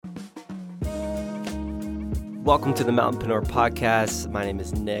Welcome to the Mountainpreneur Podcast. My name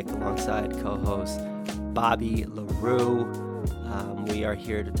is Nick, alongside co-host Bobby LaRue. We are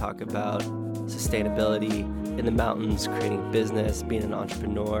here to talk about sustainability in the mountains, creating business, being an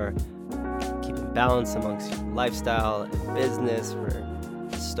entrepreneur, keeping balance amongst lifestyle and business. We're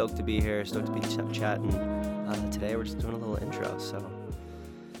stoked to be here, stoked to be chatting. Today we're just doing a little intro, so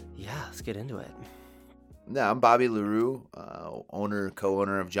yeah, let's get into it. Yeah, I'm Bobby LaRue,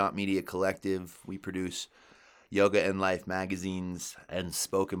 co-owner of Jaunt Media Collective. We produce Yoga and Life magazines and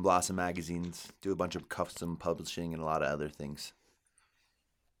Spoke and Blossom magazines, do a bunch of custom publishing and a lot of other things.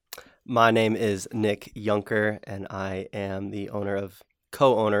 My name is Nick Junker, and I am the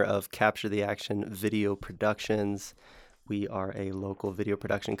co-owner of Capture the Action Video Productions. We are a local video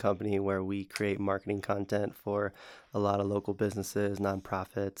production company where we create marketing content for a lot of local businesses,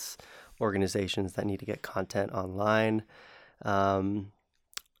 nonprofits, organizations that need to get content online.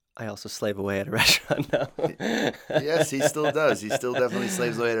 I also slave away at a restaurant now. Yes, he still does. He still definitely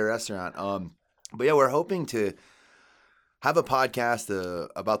slaves away at a restaurant. But yeah, we're hoping to have a podcast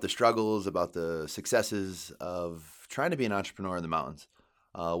about the struggles, about the successes of trying to be an entrepreneur in the mountains.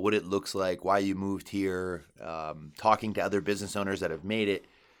 What it looks like, why you moved here, talking to other business owners that have made it,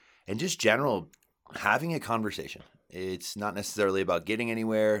 and just general having a conversation. It's not necessarily about getting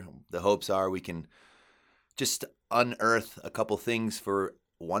anywhere. The hopes are we can just unearth a couple things for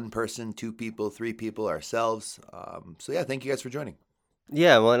one person, two people, three people, ourselves. So yeah, thank you guys for joining.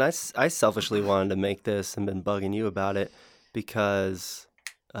 Yeah, well, and I selfishly wanted to make this and been bugging you about it because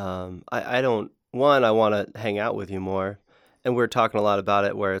I want to hang out with you more. And we're talking a lot about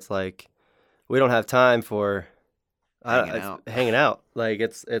it where it's like we don't have time for hanging out. Like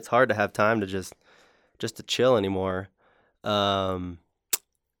it's hard to have time to just to chill anymore. Unless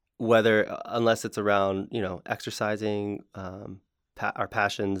it's around, exercising, our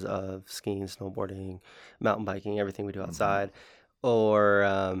passions of skiing, snowboarding, mountain biking, everything we do outside,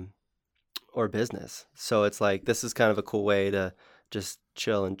 or business. So it's like this is kind of a cool way to just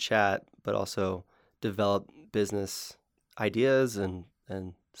chill and chat, but also develop business ideas and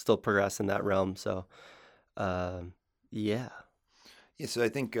still progress in that realm. So yeah. So I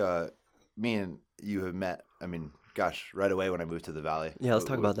think me and you have met, right away when I moved to the Valley. Yeah, let's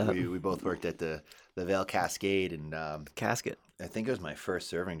talk about that. We both worked at the Vail Cascade and Casket. I think it was my first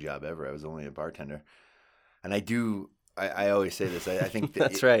serving job ever. I was only a bartender. And I always say this. I think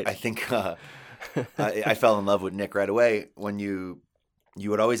that's right. I think I fell in love with Nick right away when you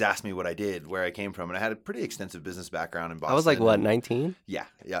would always ask me what I did, where I came from. And I had a pretty extensive business background in Boston. I was like, 19? Yeah.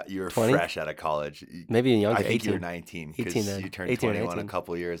 You were 20? Fresh out of college. Maybe younger, I think 18. You were 19 because you turned 21 a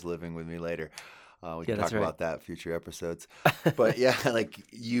couple years living with me later. We can talk about that future episodes. But yeah, like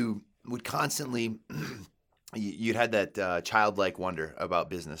you would constantly, you'd had that childlike wonder about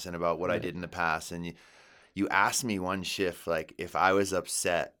business and about what I did in the past. And you asked me one shift, like if I was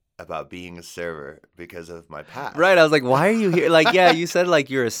upset about being a server because of my past. Right. I was like, why are you here? Like, yeah, you said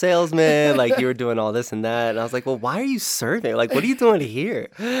like you're a salesman, like you were doing all this and that. And I was like, well, why are you serving? Like, what are you doing here?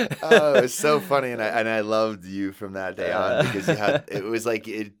 Oh, it was so funny. And I loved you from that day on because it was like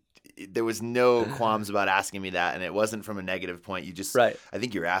there was no qualms about asking me that. And it wasn't from a negative point. You just, I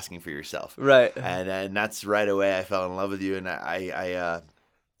think you were asking for yourself. Right. And that's right away I fell in love with you. And I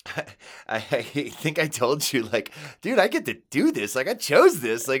think I told you, like, dude, I get to do this. Like, I chose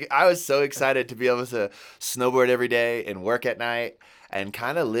this. Like, I was so excited to be able to snowboard every day and work at night and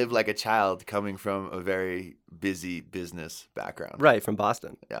kind of live like a child coming from a very busy business background. Right, from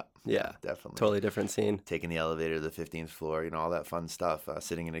Boston. Yeah, definitely. Totally different scene. Taking the elevator to the 15th floor, all that fun stuff,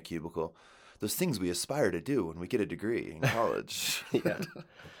 sitting in a cubicle. Those things we aspire to do when we get a degree in college. Yeah,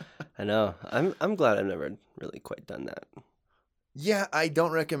 I know. I'm glad I've never really quite done that. Yeah, I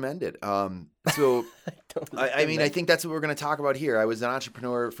don't recommend it. So, I think that's what we're going to talk about here. I was an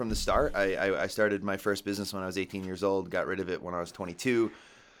entrepreneur from the start. I started my first business when I was 18 years old, got rid of it when I was 22.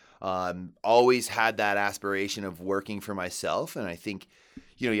 Always had that aspiration of working for myself. And I think,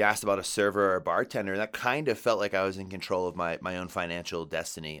 you asked about a server or a bartender. That kind of felt like I was in control of my own financial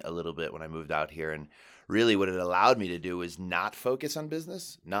destiny a little bit when I moved out here. And really what it allowed me to do was not focus on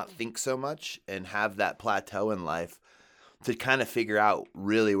business, not think so much, and have that plateau in life to kind of figure out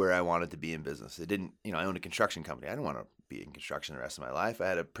really where I wanted to be in business. It didn't, I owned a construction company. I didn't want to be in construction the rest of my life. I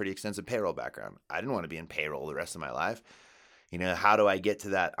had a pretty extensive payroll background. I didn't want to be in payroll the rest of my life. How do I get to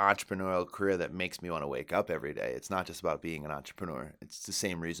that entrepreneurial career that makes me want to wake up every day? It's not just about being an entrepreneur. It's the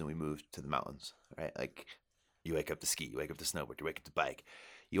same reason we moved to the mountains, right? Like you wake up to ski, you wake up to snowboard, you wake up to bike.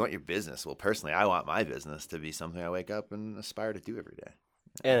 You want your business. Well, personally, I want my business to be something I wake up and aspire to do every day.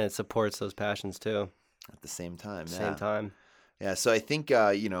 And it supports those passions too. At the same time. Same time. Yeah. So I think,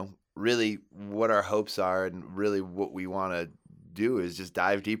 really what our hopes are and really what we want to do is just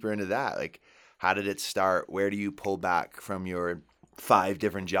dive deeper into that. Like, how did it start? Where do you pull back from your 5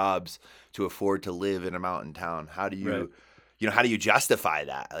 different jobs to afford to live in a mountain town? How do you, Right. how do you justify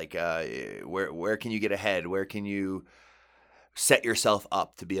that? Like, where can you get ahead? Where can you set yourself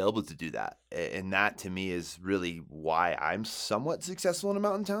up to be able to do that? And that to me is really why I'm somewhat successful in a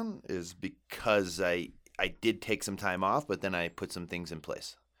mountain town, is because I did take some time off, but then I put some things in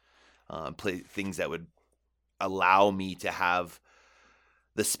place, things that would allow me to have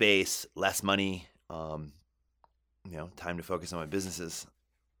the space, less money, time to focus on my businesses.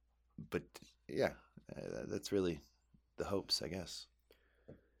 But yeah, that's really the hopes, I guess.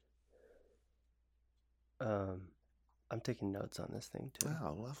 I'm taking notes on this thing too.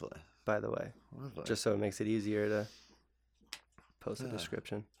 Oh, lovely. By the way, Lovely. just so it makes it easier to post a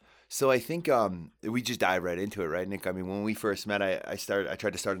description. So I think we just dive right into it, right, Nick? I mean, when we first met, I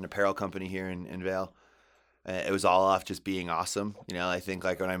tried to start an apparel company here in Vail. It was all off just being awesome. I think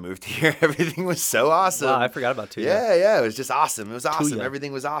like when I moved here, everything was so awesome. Wow, I forgot about Tuya. Yeah, it was just awesome. It was awesome. Tuya.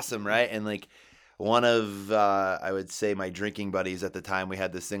 Everything was awesome, right? And like one of, I would say my drinking buddies at the time, we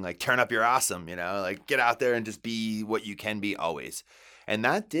had this thing like, turn up your awesome, like get out there and just be what you can be always. And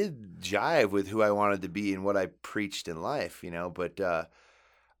that did jive with who I wanted to be and what I preached in life, but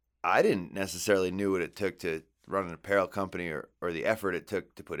I didn't necessarily knew what it took to run an apparel company or the effort it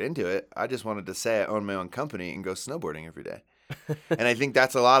took to put into it. I just wanted to say I own my own company and go snowboarding every day. And I think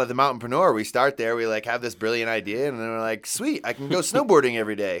that's a lot of the mountainpreneur. We start there, we like have this brilliant idea, and then we're like, sweet, I can go snowboarding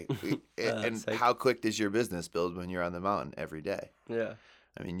every day. And how quick does your business build when you're on the mountain every day? Yeah.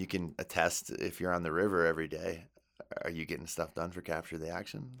 I mean, you can attest if you're on the river every day. Are you getting stuff done for Capture the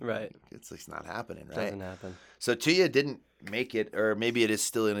Action? Right. It's not happening, right? Doesn't happen. So Tuya didn't make it, or maybe it is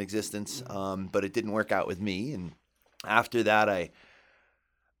still in existence, but it didn't work out with me. And after that, I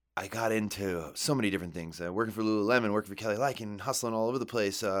got into so many different things. Working for Lululemon, working for Kelly Lykin, hustling all over the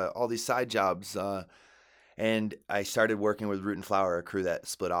place, all these side jobs. And I started working with Root and Flower, a crew that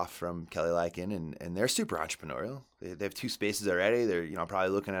split off from Kelly Lykin, and they're super entrepreneurial. They have 2 spaces already. They're probably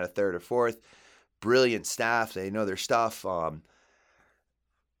looking at a 3rd or 4th. Brilliant staff. They know their stuff.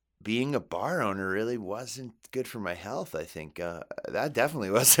 Being a bar owner really wasn't good for my health, I think. That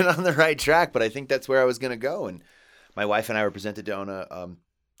definitely wasn't on the right track, but I think that's where I was going to go. And my wife and I were presented to own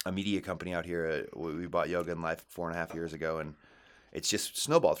a media company out here. We bought Yoga and Life 4.5 years ago, and it's just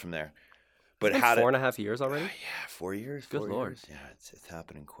snowballed from there. But It's been 4.5 years already? Yeah, 4 years. Good 4 Lord. years. Yeah, it's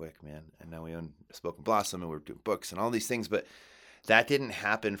happening quick, man. And now we own Spoken Blossom, and we're doing books and all these things. But that didn't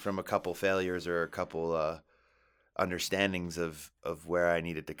happen from a couple failures or a couple understandings of where I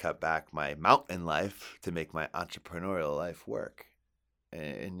needed to cut back my mountain life to make my entrepreneurial life work.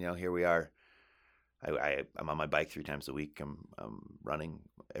 And here we are. I'm on my bike 3 times a week. I'm running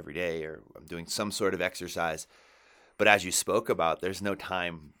every day, or I'm doing some sort of exercise. But as you spoke about, there's no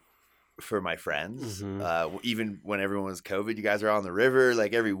time for my friends. Mm-hmm. Even when everyone was COVID, you guys are on the river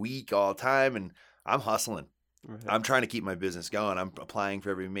like every week, all the time, and I'm hustling. Right. I'm trying to keep my business going. I'm applying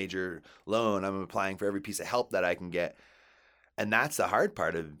for every major loan. I'm applying for every piece of help that I can get. And that's the hard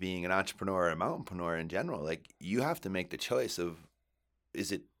part of being an entrepreneur or a mountainpreneur in general. Like, you have to make the choice of,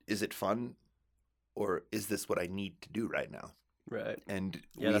 is it fun, or is this what I need to do right now? Right. And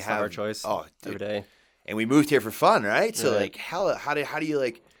yeah, that's a hard choice. Oh, dude. Every day. And we moved here for fun, right? So Right. like, how do you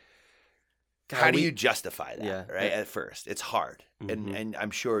like? How do you justify that? Yeah. Right. At first, it's hard, Mm-hmm. and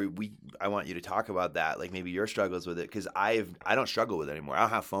I'm sure I want you to talk about that, like maybe your struggles with it, because I don't struggle with it anymore. I don't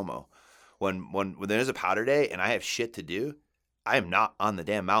have FOMO. When there's a powder day and I have shit to do, I am not on the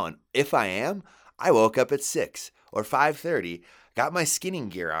damn mountain. If I am, I woke up at 6 or 5:30, got my skinning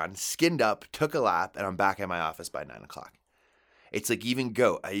gear on, skinned up, took a lap, and I'm back at my office by 9 o'clock. It's like even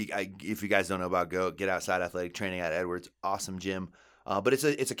GOAT. If you guys don't know about GOAT, Get Outside Athletic Training at Edwards, awesome gym. But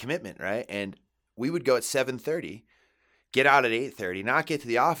it's a commitment, right? And we would go at 7:30, get out at 8:30, not get to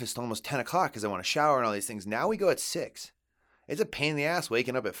the office till almost 10 o'clock because I want to shower and all these things. Now we go at 6. It's a pain in the ass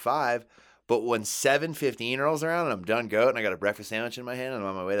waking up at 5. But when 7:15 rolls around and I'm done GOAT and I got a breakfast sandwich in my hand and I'm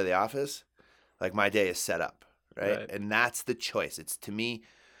on my way to the office, like my day is set up, right? And that's the choice. It's, to me,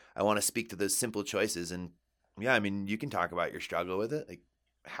 I want to speak to those simple choices. And yeah, I mean, you can talk about your struggle with it. Like,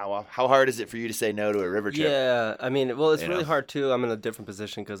 how hard is it for you to say no to a river trip? Yeah, I mean, well, it's really hard too. I'm in a different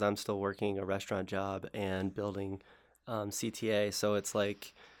position because I'm still working a restaurant job and building CTA. So it's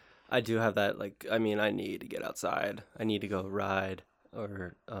like, I do have that, like, I mean, I need to get outside. I need to go ride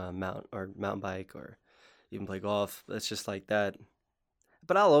or mountain bike or even play golf. It's just like that.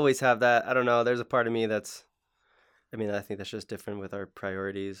 But I'll always have that. I don't know. There's a part of me that's, I mean, I think that's just different with our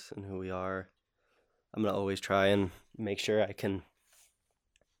priorities and who we are. I'm going to always try and make sure I can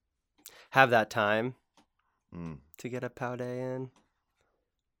have that time Mm. to get a pow day in.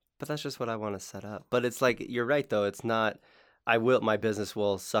 But that's just what I want to set up. But it's like, you're right though. It's not, my business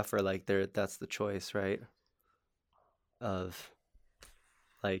will suffer like that's the choice, right? Of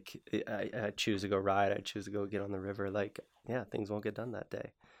like, I choose to go ride. I choose to go get on the river. Like, yeah, things won't get done that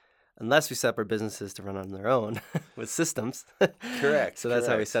day. Unless we set up our businesses to run on their own with systems. Correct. So that's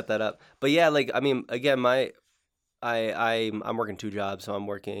how we set that up. But yeah, like, I mean, again, I'm working 2 jobs. So I'm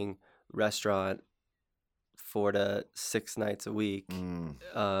working restaurant 4 to 6 nights a week.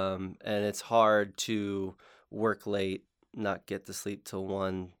 And it's hard to work late, not get to sleep till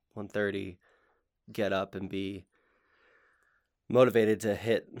 1:30, get up and be motivated to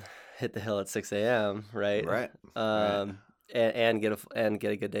hit the hill at 6 a.m. Right. Right. And get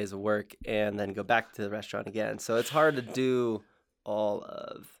a good days of work, and then go back to the restaurant again. So it's hard to do all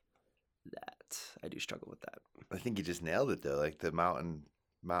of that. I do struggle with that. I think you just nailed it though. Like the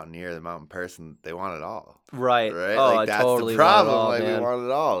mountaineer, the mountain person, they want it all. Right. Right. Oh, like that's totally the problem. want it all, like man. we want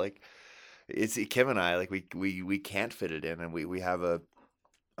it all. Like it's Kim and I. Like we can't fit it in, and we have a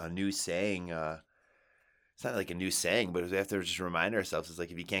new saying. It's not like a new saying, but we have to just remind ourselves. It's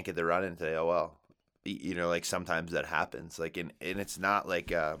like, if you can't get the run in today, oh well. You know, like sometimes that happens. Like, and it's not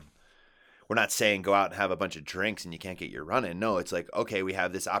like we're not saying go out and have a bunch of drinks and you can't get your run in. No, it's like, okay, we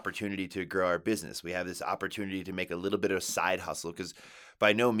have this opportunity to grow our business. We have this opportunity to make a little bit of side hustle, because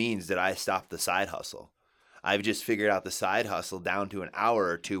by no means did I stop the side hustle. I've just figured out the side hustle down to an hour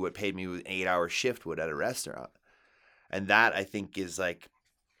or two what paid me an 8-hour shift would at a restaurant. And that, I think, is like,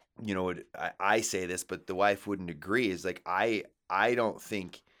 you know, I say this, but the wife wouldn't agree, is like, I don't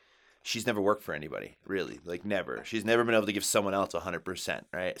think she's never worked for anybody, really, like never. She's never been able to give someone else 100%,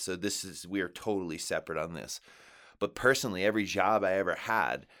 right? So we are totally separate on this. But personally, every job I ever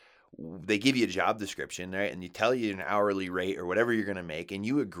had, they give you a job description, right? And you tell you an hourly rate or whatever you're going to make, and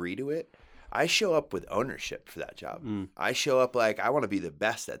you agree to it. I show up with ownership for that job. I show up like, I want to be the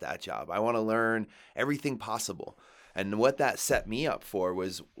best at that job. I want to learn everything possible. And what that set me up for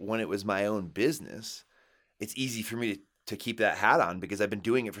was, when it was my own business, it's easy for me to keep that hat on, because I've been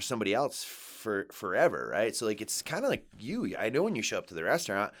doing it for somebody else for forever, right? So like, it's kind of like you. I know when you show up to the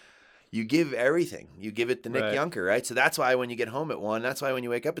restaurant, you give everything. You give it the Nick Yunker, right? So that's why when you get home at 1, that's why when you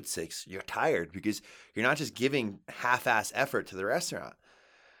wake up at 6, you're tired, because you're not just giving half-ass effort to the restaurant.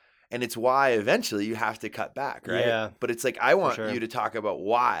 And it's why eventually you have to cut back, right? Yeah. But it's like, I want you to talk about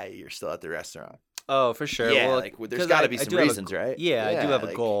why you're still at the restaurant. Oh, for sure. Yeah, well, like, there's got to be some reasons, right? Yeah, I do have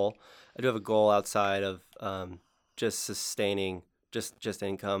a goal. I do have a goal outside of just sustaining just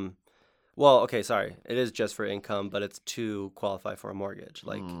income. Well, okay, sorry. It is just for income, but it's to qualify for a mortgage.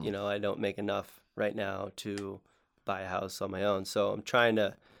 Like, you know, I don't make enough right now to buy a house on my own. So I'm trying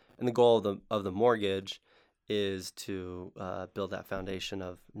to, and the goal of the mortgage is to build that foundation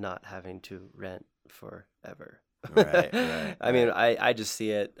of not having to rent forever. Right. I mean, I just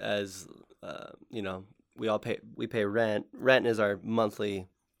see it as, you know, we pay rent. Rent is our monthly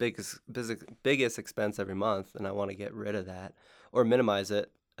biggest expense every month, and I want to get rid of that or minimize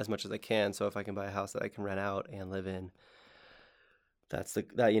it as much as I can. So if I can buy a house that I can rent out and live in, that's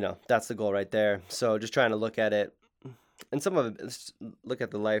the goal right there. So just trying to look at it, and some of it, look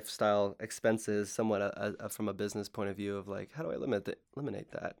at the lifestyle expenses somewhat from a business point of view of like, how do I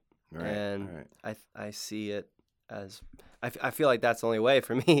eliminate that? Right, and I see it as, I feel like that's the only way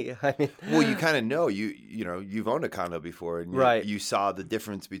for me. I mean, well, you kind of know, you know, you've owned a condo before, and you saw the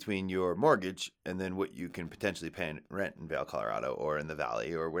difference between your mortgage and then what you can potentially pay in rent in Vail, Colorado, or in the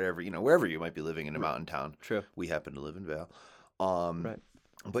Valley, or wherever, you know, wherever you might be living in a mountain town. True. We happen to live in Vail.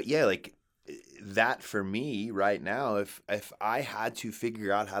 But yeah, like that for me right now, if I had to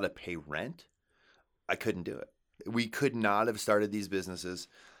figure out how to pay rent, I couldn't do it. We could not have started these businesses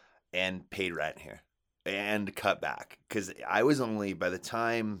and paid rent here and cut back, because I was only, by the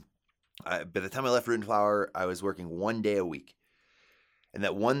time I left Root and Flower, I was working 1 day a week. And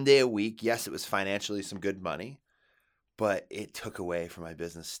that 1 day a week, yes, it was financially some good money, but it took away from my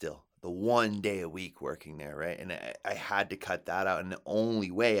business still. The 1 day a week working there, right? And I had to cut that out. And the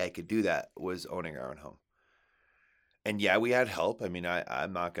only way I could do that was owning our own home. And yeah, we had help. I mean,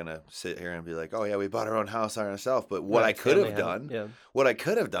 I'm not going to sit here and be like, oh yeah, we bought our own house on ourselves. But what I could have done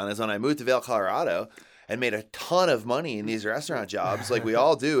is when I moved to Vail, Colorado, and made a ton of money in these restaurant jobs like we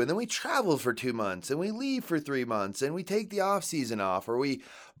all do. And then we travel for 2 months, and we leave for 3 months, and we take the off season off, or we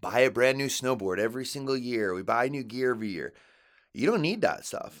buy a brand new snowboard every single year. We buy new gear every year. You don't need that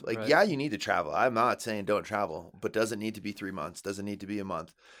stuff. Like, yeah, you need to travel. I'm not saying don't travel, but doesn't need to be 3 months. Doesn't need to be a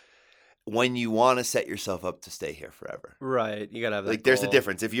month. when you want to set yourself up to stay here forever. Right. You got to have that Like, there's a goal.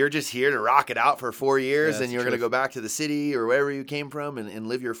 difference. If you're just here to rock it out for 4 years Yeah, and you're going to go back to the city or wherever you came from and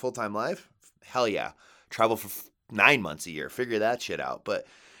live your full-time life, hell yeah. Travel for 9 months a year. Figure that shit out. But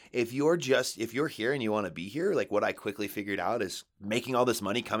if you're here and you want to be here, like what I quickly figured out is making all this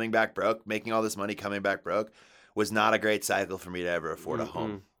money, coming back broke, was not a great cycle for me to ever afford a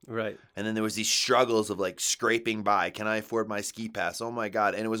home. Right. And then there was these struggles of like scraping by. Can I afford my ski pass? Oh my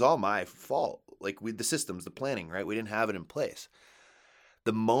God. And it was all my fault. Like the systems, the planning, right? We didn't have it in place.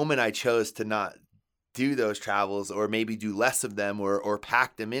 The moment I chose to not do those travels or maybe do less of them or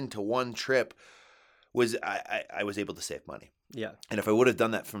pack them into one trip was I was able to save money. Yeah. And if I would have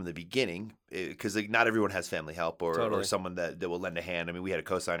done that from the beginning, because like not everyone has family help or Totally. someone that will lend a hand. I mean, we had a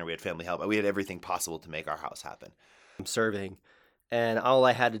cosigner, we had family help. We had everything possible to make our house happen. I'm serving. And all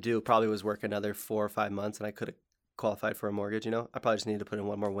I had to do probably was work another 4 or 5 months, and I could have qualified for a mortgage, you know? I probably just needed to put in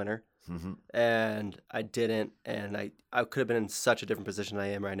one more winter. Mm-hmm. And I didn't, and I could have been in such a different position than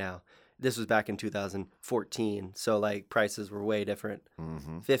I am right now. This was back in 2014, so, like, prices were way different.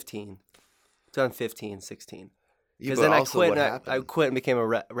 2015, 16. Because then I quit, I quit and became a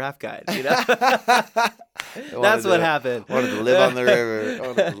raft guide, you know? That's what happened. Wanted to live on the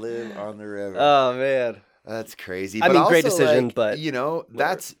river. Oh, man. That's crazy. I mean, great decision, like, but you know,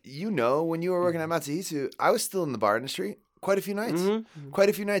 when you were working at Matsuhitsu, I was still in the bar industry quite a few nights.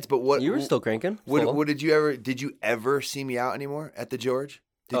 But what you were still cranking? What did you ever see me out anymore at the George?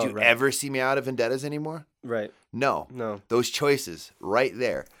 Did you ever see me out at Vendettas anymore? Right. No. Those choices right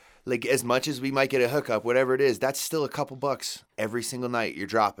there. Like, as much as we might get a hookup, whatever it is, that's still a couple bucks every single night you're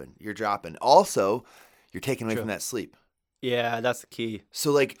dropping. Also, you're taking away from that sleep. Yeah, that's the key.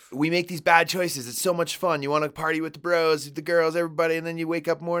 So, like, we make these bad choices. It's so much fun. You want to party with the bros, the girls, everybody, and then you wake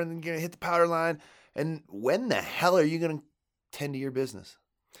up morning and you're going to hit the powder line. And when the hell are you going to tend to your business?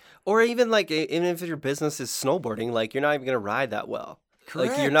 Or even if your business is snowboarding, like, you're not even going to ride that well.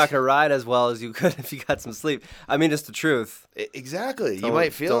 Correct. Like, you're not going to ride as well as you could if you got some sleep. I mean, it's the truth. Exactly. You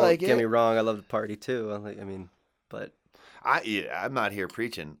might feel like it. Don't get me wrong. I love to party, too. But... I'm not here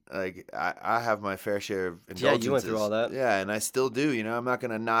preaching. Like, I have my fair share of indulgences. Yeah, you went through all that. Yeah, and I still do. You know, I'm not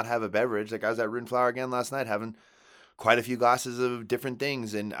going to not have a beverage. Like, I was at Rune Flower again last night having quite a few glasses of different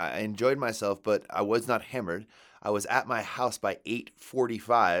things, and I enjoyed myself, but I was not hammered. I was at my house by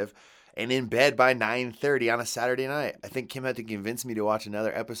 8:45 and in bed by 9:30 on a Saturday night. I think Kim had to convince me to watch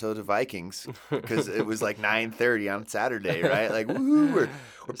another episode of Vikings because it was like 9:30 on Saturday, right? Like, woohoo, we're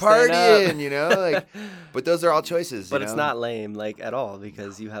partying, you know? Like, but those are all choices. But it's not lame, like, at all,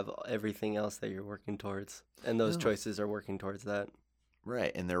 because you have everything else that you're working towards, and those choices are working towards that.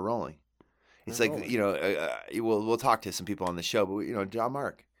 Right, and they're rolling. It's like, you know, we'll talk to some people on the show, but, you know, John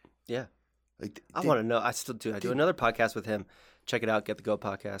Mark. Yeah. Like, I want to know. I still do. I do another podcast with him. Check it out. Get the Go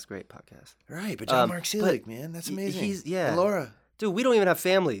podcast. Great podcast. Right, but John Mark Seelig, man, that's amazing. And Laura. Dude, we don't even have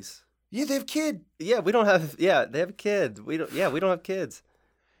families. Yeah, they have kid. Yeah, we don't have. Yeah, they have a kid. We don't have kids.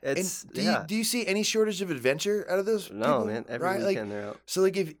 It's do you see any shortage of adventure out of those? No, people? Man. Every weekend they're out. So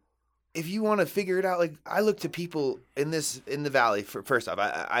like if you want to figure it out, like I look to people in the valley. First off,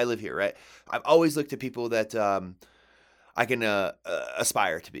 I live here, right? I've always looked to people that I can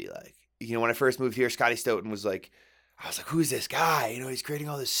aspire to be like. You know, when I first moved here, Scotty Stoughton was like, I was like, who's this guy? You know, he's creating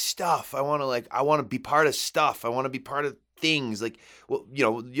all this stuff. I want to be part of stuff. I want to be part of things. Like, well, you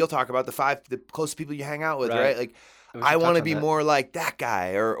know, you'll talk about the closest people you hang out with, right? Like, I want to be more like that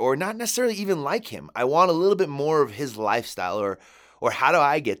guy or not necessarily even like him. I want a little bit more of his lifestyle or how do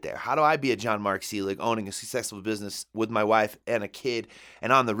I get there? How do I be a John Mark Seelig owning a successful business with my wife and a kid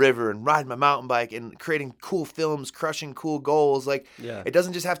and on the river and riding my mountain bike and creating cool films, crushing cool goals? Like, It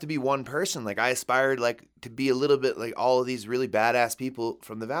doesn't just have to be one person. Like, I aspired like to be a little bit like all of these really badass people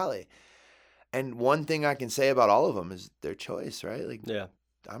from the valley. And one thing I can say about all of them is their choice, right? Like,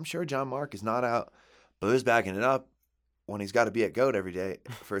 I'm sure John Mark is not out booze backing it up when he's got to be at GOAT every day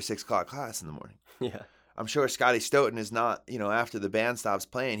for a 6:00 class in the morning. Yeah. I'm sure Scotty Stoughton is not, you know, after the band stops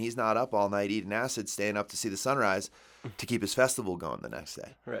playing, he's not up all night eating acid, staying up to see the sunrise to keep his festival going the next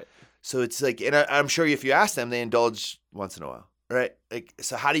day. Right. So it's like, and I'm sure if you ask them, they indulge once in a while, right? Like,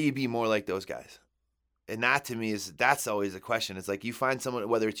 so how do you be more like those guys? And that to me that's always a question. It's like you find someone,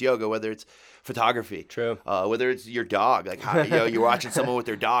 whether it's yoga, whether it's photography, whether it's your dog, like how, you know, you're watching someone with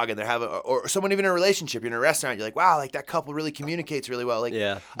their dog and they're having, or someone even in a relationship, you're in a restaurant, you're like, wow, like that couple really communicates really well. Like,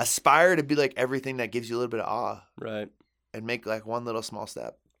 aspire to be like everything that gives you a little bit of awe, right? And make like one little small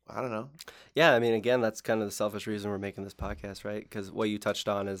step. I don't know. Yeah, I mean, again, that's kind of the selfish reason we're making this podcast, right? Because what you touched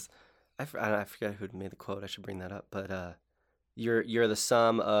on is, I forget who made the quote. I should bring that up, but you're the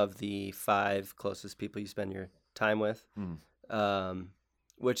sum of the 5 closest people you spend your time with.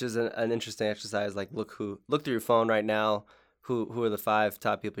 which is an interesting exercise. Like look through your phone right now. Who are the 5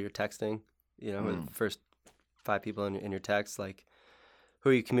 top people you're texting? You know, the first 5 people in your text. Like, who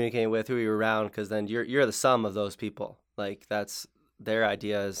are you communicating with? Who are you around? Because then you're the sum of those people. Like, that's their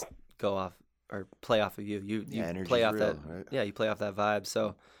ideas go off or play off of you. You play off that. Right? Yeah, you play off that vibe.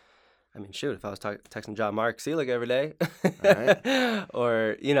 So, I mean, shoot, if I was texting John Mark Seelig every day, right.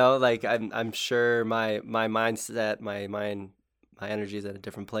 Or you know, like I'm sure my mindset, my energy is at a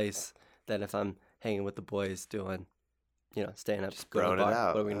different place than if I'm hanging with the boys doing. You know, staying up, going to the bar.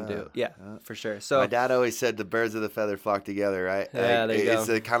 Out. What are we going to do? Yeah, for sure. So my dad always said the birds of the feather flock together, right? Yeah, there you go. It's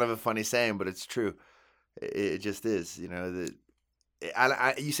a kind of a funny saying, but it's true. It just is. You know,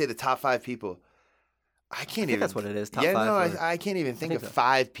 you say the top 5 people. I can't even. That's what it is. Top 5. No, I can't even think of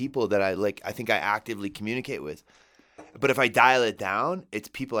 5 people that I like. I think I actively communicate with. But if I dial it down, it's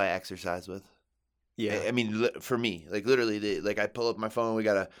people I exercise with. Yeah. I mean, for me, like literally, like I pull up my phone. We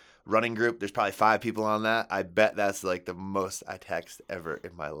got a running group. There's probably 5 people on that. I bet that's like the most I text ever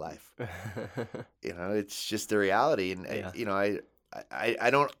in my life. You know, it's just the reality. And you know, I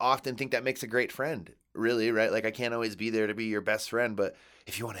don't often think that makes a great friend, really, right? Like I can't always be there to be your best friend, but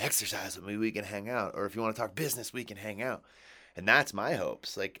if you want to exercise with me, we can hang out. Or if you want to talk business, we can hang out. And that's my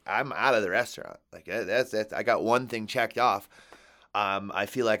hopes. Like I'm out of the restaurant. Like that's I got one thing checked off. I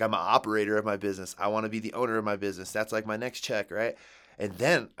feel like I'm an operator of my business. I want to be the owner of my business. That's like my next check, right? And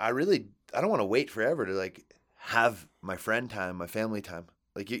then I don't want to wait forever to like have my friend time, my family time.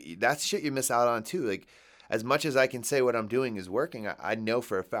 Like that's shit you miss out on too. Like as much as I can say what I'm doing is working, I know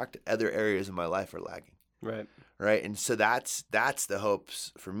for a fact other areas of my life are lagging. Right. Right. And so that's the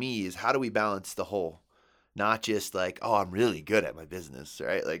hopes for me is how do we balance the whole? Not just like, oh, I'm really good at my business,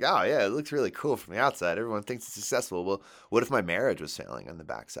 right? Like, oh, yeah, it looks really cool from the outside. Everyone thinks it's successful. Well, what if my marriage was failing on the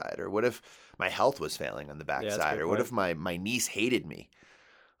backside? Or what if my health was failing on the backside? Or what if my niece hated me?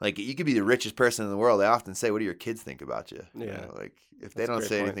 Like, you could be the richest person in the world. I often say, what do your kids think about you? Yeah. You know, like, if they don't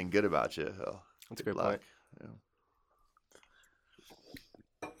say anything good about you, well, that's a great point.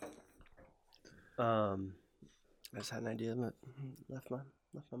 Yeah. I just had an idea that left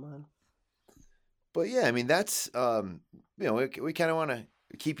my mind. But yeah, I mean, that's, you know, we kind of want to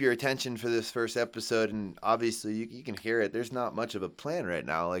keep your attention for this first episode. And obviously you can hear it. There's not much of a plan right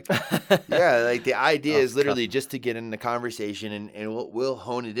now. Like, yeah, like the idea is literally just to get in the conversation and we'll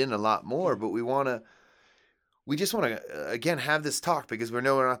hone it in a lot more. But we just want to, again, have this talk because we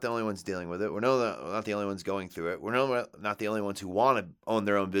know we're not the only ones dealing with it. We know that we're not the only ones going through it. We know we're not the only ones who want to own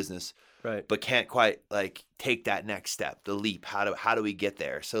their own business, right? But can't quite like take that next step, the leap. How do we get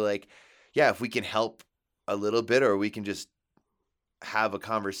there? So like, yeah, if we can help a little bit, or we can just have a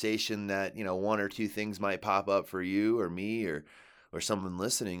conversation that, you know, 1 or 2 things might pop up for you or me or someone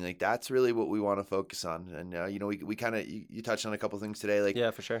listening, like that's really what we want to focus on. And, you know, we kind of, you touched on a couple things today. Like,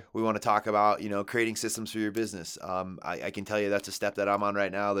 yeah, for sure. We want to talk about, you know, creating systems for your business. I can tell you that's a step that I'm on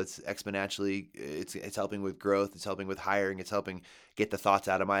right now. That's exponentially, it's helping with growth. It's helping with hiring. It's helping get the thoughts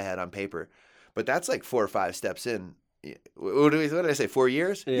out of my head on paper. But that's like 4 or 5 steps in. What did I say? 4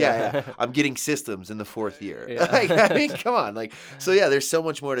 years? Yeah. I'm getting systems in the 4th year. Yeah. Like, I mean, come on. Like, so yeah, there's so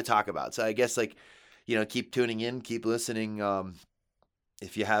much more to talk about. So I guess like, you know, keep tuning in, keep listening.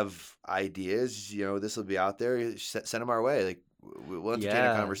 If you have ideas, you know, this will be out there. Send them our way. Like, we'll entertain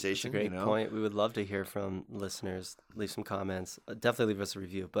a conversation. That's a great point. We would love to hear from listeners. Leave some comments. Definitely leave us a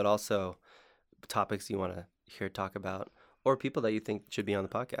review, but also topics you want to hear talk about. Or people that you think should be on the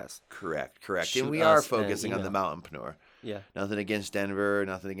podcast. Correct. And we are focusing on the mountainpreneur. Yeah. Nothing against Denver,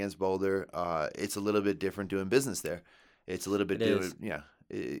 nothing against Boulder. It's a little bit different doing business there. It's a little bit different.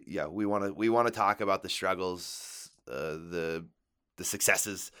 Yeah. We want to talk about the struggles, the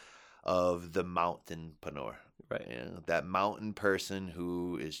successes of the mountainpreneur. Right. You know, that mountain person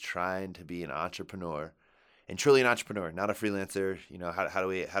who is trying to be an entrepreneur, and truly an entrepreneur, not a freelancer. You know, how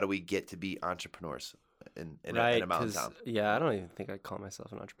do we get to be entrepreneurs? In a mountain town. Yeah, I don't even think I'd call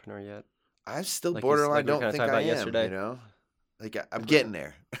myself an entrepreneur yet. I'm still borderline. Don't think I am. Yesterday. You know, like I'm getting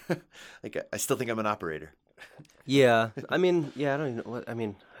there. Like I still think I'm an operator. Yeah, I mean, I don't even know what. I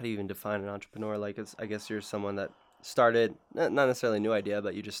mean, how do you even define an entrepreneur? Like, I guess you're someone that started not necessarily a new idea,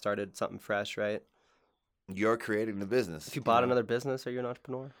 but you just started something fresh, right? You're creating the business. If you bought another business, are you an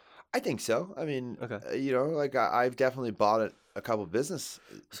entrepreneur? I think so. I mean, okay. You know, like I've definitely bought a couple of businesses.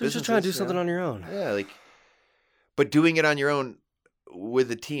 So you're just trying to do something on your own. Yeah, like, but doing it on your own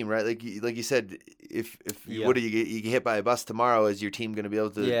with a team, right? Like you said, if what do you get hit by a bus tomorrow? Is your team going to be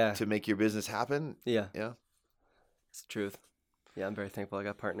able to make your business happen? Yeah. It's the truth. Yeah, I'm very thankful I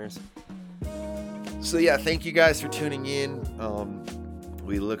got partners. So yeah, thank you guys for tuning in.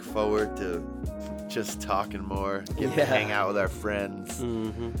 we look forward to just talking more, getting to hang out with our friends.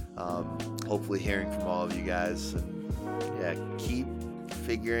 Hopefully hearing from all of you guys, and keep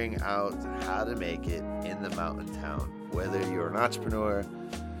figuring out how to make it in the mountain town. Whether you're an entrepreneur,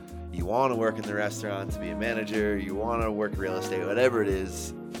 you want to work in the restaurant to be a manager, you want to work real estate, whatever it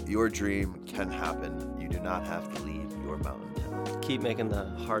is, your dream can happen. You do not have to leave your mountain town. Keep making the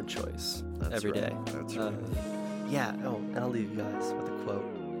hard choice every day. That's right. Yeah. Oh, and I'll leave you guys with a quote.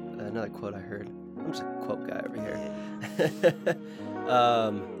 Another quote I heard. I'm just a quote guy over here.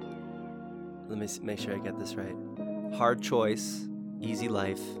 Let me make sure I get this right. Hard choice, easy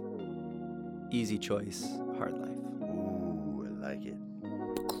life. Easy choice, hard life. Ooh, I like it. I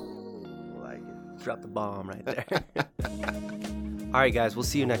like it. Drop the bomb right there. All right, guys. We'll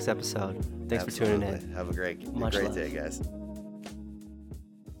see you next episode. Thanks for tuning in. Have a great Much love. day, guys.